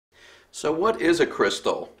So what is a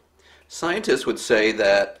crystal? Scientists would say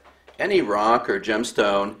that any rock or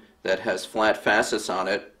gemstone that has flat facets on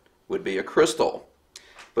it would be a crystal.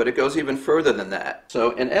 But it goes even further than that.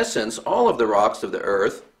 So in essence, all of the rocks of the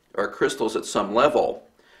earth are crystals at some level.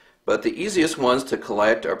 But the easiest ones to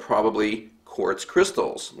collect are probably quartz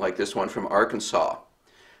crystals, like this one from Arkansas.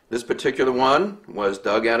 This particular one was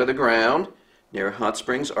dug out of the ground near Hot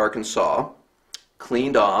Springs, Arkansas,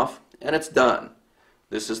 cleaned off, and it's done.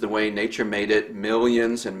 This is the way nature made it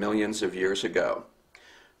millions and millions of years ago.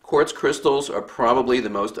 Quartz crystals are probably the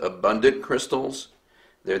most abundant crystals.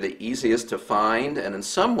 They're the easiest to find, and in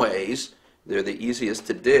some ways, they're the easiest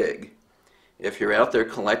to dig. If you're out there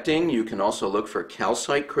collecting, you can also look for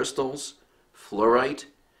calcite crystals, fluorite,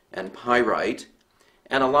 and pyrite,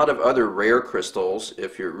 and a lot of other rare crystals.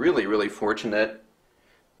 If you're really fortunate,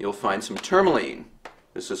 you'll find some tourmaline.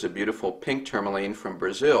 This is a beautiful pink tourmaline from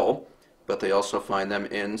Brazil, but they also find them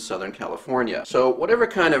in Southern California. So whatever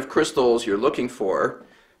kind of crystals you're looking for,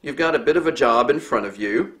 you've got a bit of a job in front of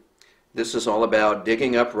you. This is all about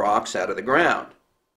digging up rocks out of the ground.